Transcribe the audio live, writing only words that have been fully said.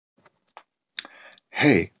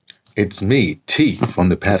Hey, it's me, T, from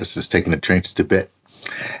the Pattersons, taking the train to Tibet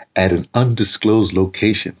at an undisclosed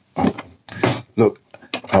location. Oh, look,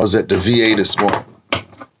 I was at the VA this morning.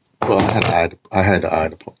 Well, I had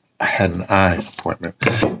an eye appointment.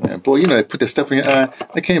 And boy, they put that stuff in your eye.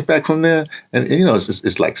 I came back from there, and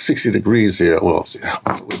it's like 60 degrees here. Well,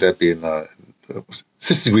 would that be in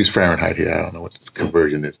 60 degrees Fahrenheit here? I don't know what the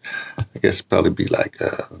conversion is. I guess it'd probably be like,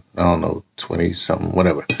 20 something,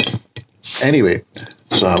 whatever. Anyway,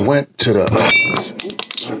 so I went to the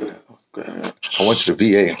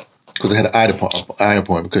VA because I had an eye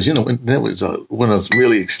appointment because there was one of those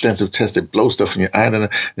really extensive tests that blow stuff in your eye, and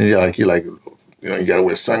you gotta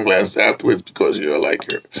wear sunglasses afterwards because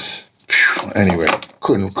anyway,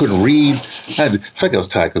 couldn't read. In fact, I was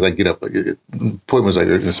tired because I get up. Appointment was like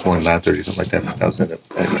this morning, 9:30, something like that. I was in it.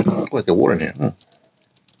 Anyway, like the water in here.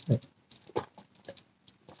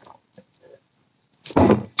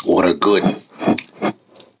 Water good.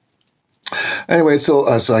 Anyway, so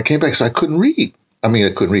I came back, so I couldn't read. I mean, I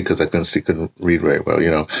couldn't read because I couldn't read very well.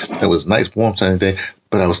 It was a nice, warm sunny day,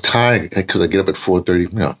 but I was tired because I get up at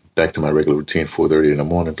 4:30. Back to my regular routine, 4:30 in the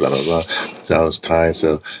morning. Blah blah blah. So I was tired,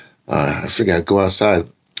 so I figured I'd go outside,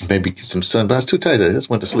 maybe get some sun. But I was too tired. I just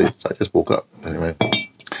went to sleep, so I just woke up. Anyway,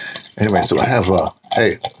 so I have.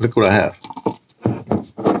 Hey, look what I have.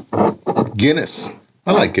 Guinness.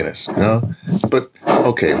 I like Guinness, but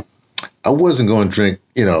okay. I wasn't going to drink,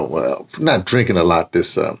 not drinking a lot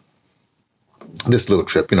this little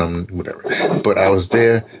trip, whatever. But I was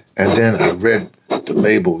there, and then I read the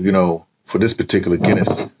label, for this particular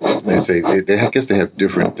Guinness. They say I guess they have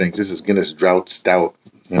different things. This is Guinness Drought Stout,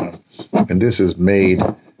 and this is made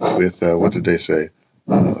with what did they say?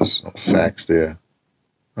 Some facts there.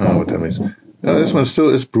 I don't know what that means. This one still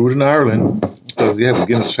is brewed in Ireland because you have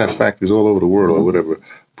Guinness factories all over the world or whatever,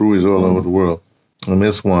 breweries all over the world. And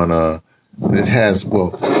this one, it has, I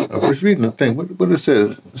was reading the thing. What it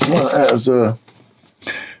says? This one has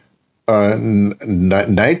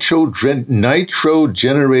nitro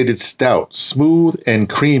generated stout, smooth and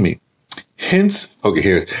creamy. Hence,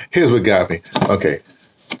 okay, here's what got me. Okay,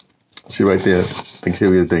 see right there. I can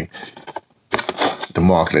show you the thing. The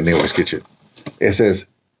marketing, they always get you. It says,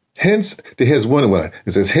 hence, here's one.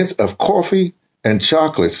 It says, hints of coffee and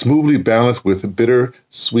chocolate, smoothly balanced with bitter,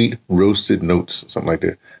 sweet, roasted notes, something like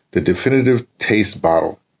that. The definitive taste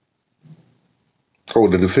bottle. Oh,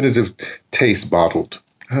 the definitive taste bottled.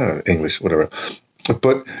 English, whatever.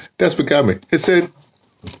 But that's what got me. It said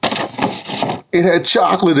it had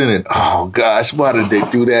chocolate in it. Oh, gosh, why did they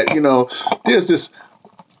do that? There's this.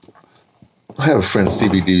 I have a friend,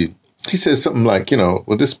 CBD. He says something like,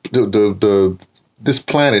 this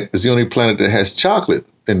planet is the only planet that has chocolate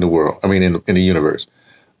in the world. I mean, in the universe.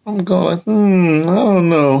 I'm going like, I don't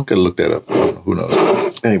know. Gotta look that up. Who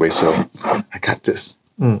knows? Anyway, so I got this.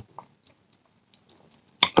 Look,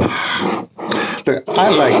 I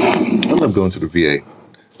love going to the VA.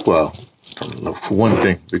 Well, for one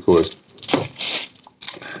thing, because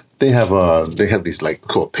they have these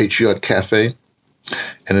called Patriot Cafe,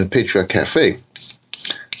 and in Patriot Cafe,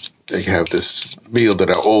 they have this meal that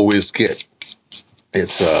I always get.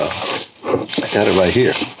 It's I got it right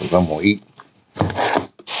here because I'm gonna eat.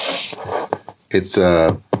 It's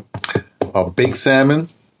a baked salmon,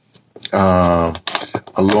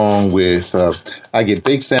 along with I get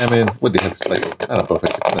baked salmon. What they have? It's like I don't know if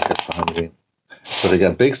that's behind me. So they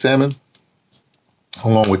got baked salmon,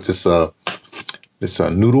 along with this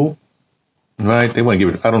noodle. Right? They want to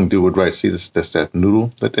give it. I don't do it right. See, that's that noodle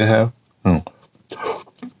that they have.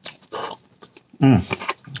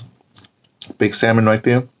 Baked salmon right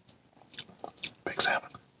there. Baked salmon.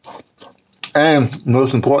 And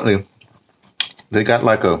most importantly, they got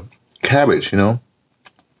like a cabbage,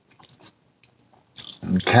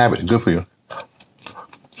 Cabbage, good for you.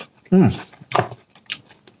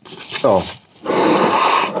 Oh.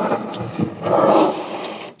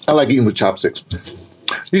 I like eating with chopsticks.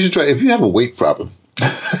 You should try, if you have a weight problem,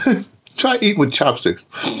 try eating with chopsticks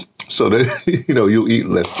so that, you'll eat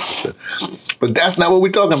less. But that's not what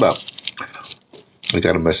we're talking about. I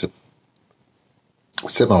got a message. I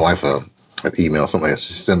sent my wife an email, something like that.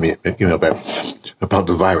 She sent me an email back about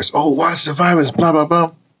the virus. Oh, watch the virus, blah, blah,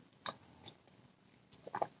 blah.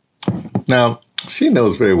 Now, she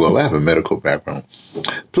knows very well I have a medical background.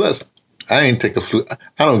 Plus, I ain't take the flu.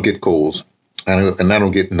 I don't get colds, and I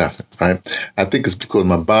don't get nothing. Right? I think it's because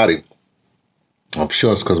my body, I'm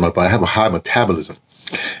sure it's because my body, I have a high metabolism.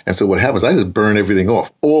 And so what happens, I just burn everything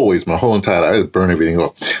off. Always, my whole entire life, I just burn everything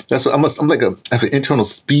off. That's what I have an internal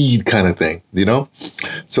speed kind of thing,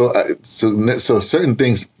 So certain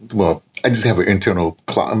things, I just have an internal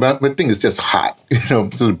clock. My thing is just hot, so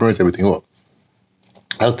it burns everything off.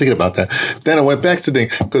 I was thinking about that. Then I went back to the,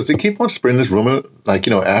 because they keep on spreading this rumor, like,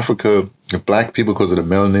 Africa, black people, because of the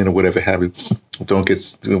melanin or whatever have you, don't get,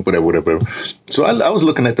 whatever. So I was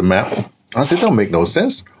looking at the map. I said, don't make no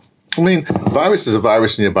sense. I mean, virus is a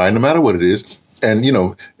virus in your body, no matter what it is. And,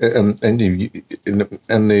 and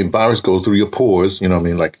the virus goes through your pores, what I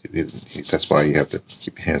mean? Like, that's why you have to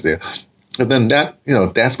keep your hands there. And then that,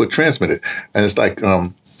 that's what transmitted. And it's like,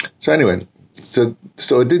 so anyway, so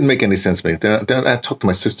it didn't make any sense to me. Then I talked to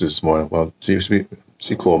my sister this morning. Well,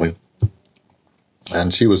 she called me,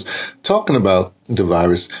 and she was talking about the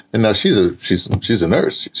virus. And now she's a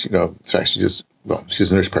nurse. In fact,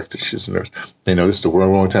 she's a nurse practitioner. She's a nurse. This is the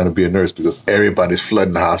wrong time to be a nurse, because everybody's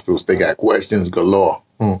flooding the hospitals. They got questions galore.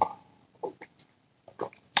 Oh,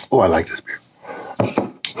 I like this beer.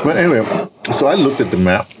 But anyway, so I looked at the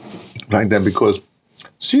map like that because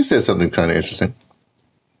she said something kind of interesting.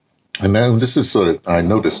 And now this is sort of, I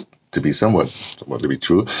know this to be somewhat to be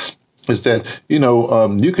true, is that, you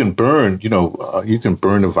can burn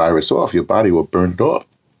the virus off. Your body will burn it off.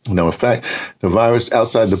 In fact, the virus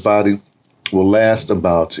outside the body will last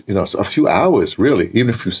about, a few hours, really. Even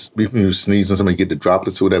if you sneeze and somebody get the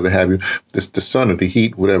droplets or whatever have you, the sun or the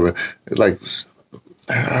heat, whatever, like,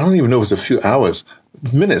 I don't even know if it's a few hours,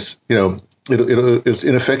 minutes, it's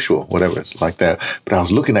ineffectual, whatever, it's like that. But I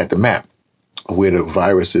was looking at the map where the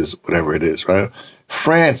virus is, whatever it is, right?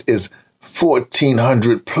 France is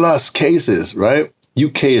 1,400 plus cases, right?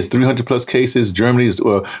 UK is 300 plus cases. Germany is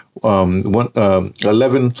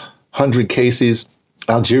 1,100 cases.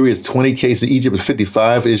 Algeria is 20 cases. Egypt is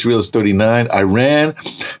 55. Israel is 39. Iran,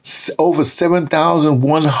 over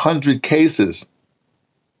 7,100 cases.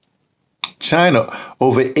 China,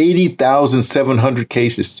 over 80,700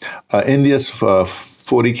 cases. India's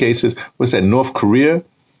 40 cases. What's that? North Korea,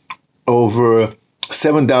 over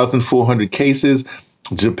 7,400 cases.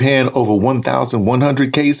 Japan, over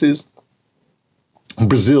 1,100 cases.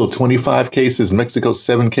 Brazil, 25 cases. Mexico,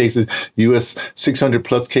 7 cases. U.S., 600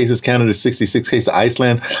 plus cases. Canada, 66 cases.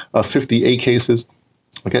 Iceland, 58 cases.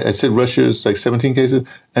 Okay, I said Russia is like 17 cases.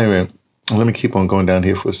 Anyway, let me keep on going down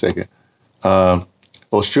here for a second.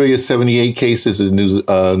 Australia, 78 cases.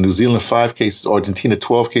 New Zealand, 5 cases. Argentina,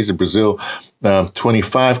 12 cases. Brazil,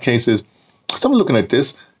 25 cases. So I'm looking at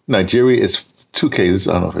this. Nigeria is 2 cases.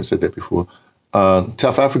 I don't know if I said that before.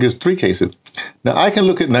 South Africa is 3 cases. Now I can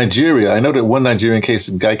look at Nigeria. I know that one Nigerian case,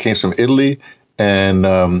 the guy came from Italy, and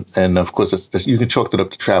of course that's, you can chalk that up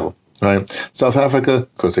to travel, right? South Africa,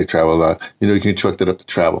 of course they travel a lot. You can chalk that up to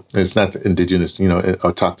travel. It's not indigenous,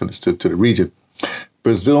 autochthonous to the region.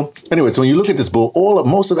 Brazil. Anyway, so when you look at this bull,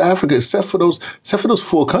 most of Africa, except for those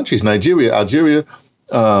 4 countries, Nigeria, Algeria,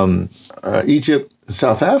 Egypt,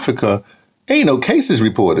 South Africa, ain't no cases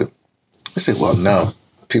reported. I say, well, no.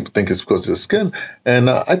 People think it's because of the skin, and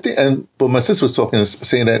I think, but my sister was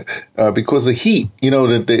saying that because of heat,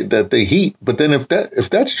 that they heat. But then if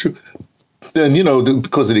that's true, then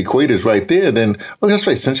because the equator is right there, then that's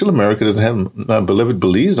right. Central America doesn't have, my beloved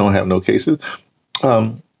Belize don't have no cases.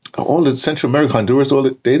 All the Central America, Honduras,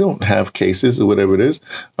 they don't have cases or whatever it is.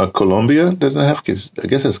 Colombia doesn't have cases. I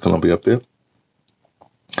guess that's Colombia up there.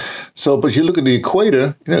 So, but you look at the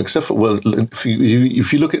equator, except for,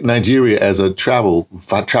 if you look at Nigeria as a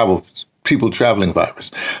people traveling virus,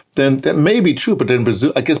 then that may be true. But then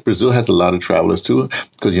Brazil, I guess Brazil has a lot of travelers too,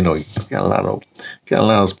 because you got a lot of, okay, I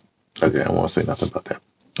won't say nothing about that.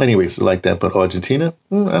 Anyways, it's like that. But Argentina,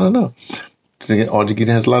 I don't know.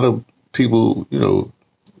 Argentina has a lot of people,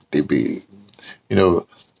 they be,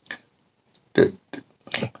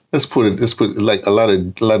 let's put it like a lot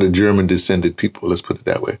of German descended people. Let's put it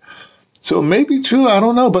that way. So it may be true. I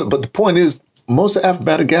don't know. But the point is, most of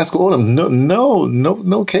Madagascar, all of them,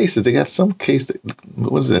 no cases. They got some case.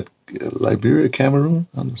 What is that? Liberia, Cameroon,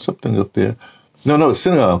 something up there. No, it's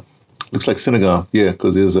Senegal. Looks like Senegal. Yeah,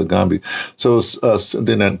 because there's a Gambia. So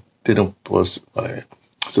they don't.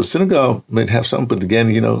 So Senegal might have something, but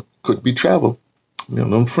again, could be travel.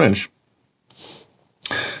 I'm French.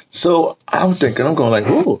 So I'm going like,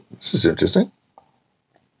 whoa, this is interesting.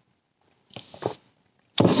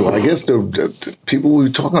 So I guess the people we were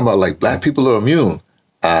talking about, like black people are immune.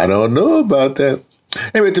 I don't know about that.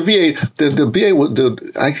 Anyway, the VA,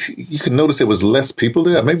 you can notice there was less people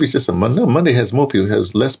there. Maybe it's just a Monday. Monday has more people.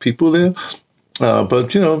 There's less people there.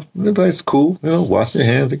 But, everybody's cool. Wash their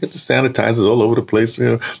hands. They get the sanitizers all over the place.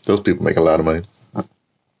 Those people make a lot of money.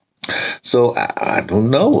 So I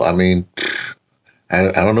don't know. I mean,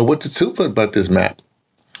 I don't know what to do about this map.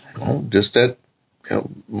 Just that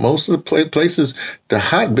most of the places, the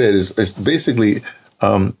hotbed is basically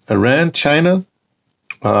Iran, China,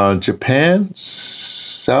 Japan,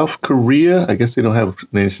 South Korea. I guess they don't have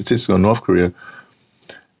any statistics on North Korea.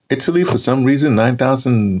 Italy, for some reason,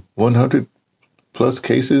 9,100 plus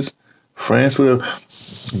cases. France, whatever.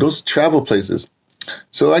 Those travel places.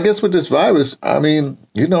 So I guess with this virus, I mean,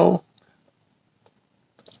 you know,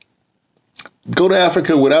 go to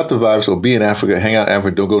Africa without the virus, or be in Africa, hang out in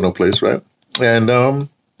Africa, don't go no place, right? And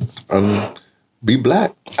be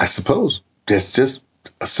black, I suppose. That's just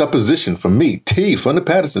a supposition from me. T from the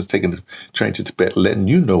Pattersons, taking the train to Tibet, letting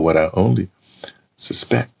you know what I only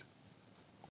suspect.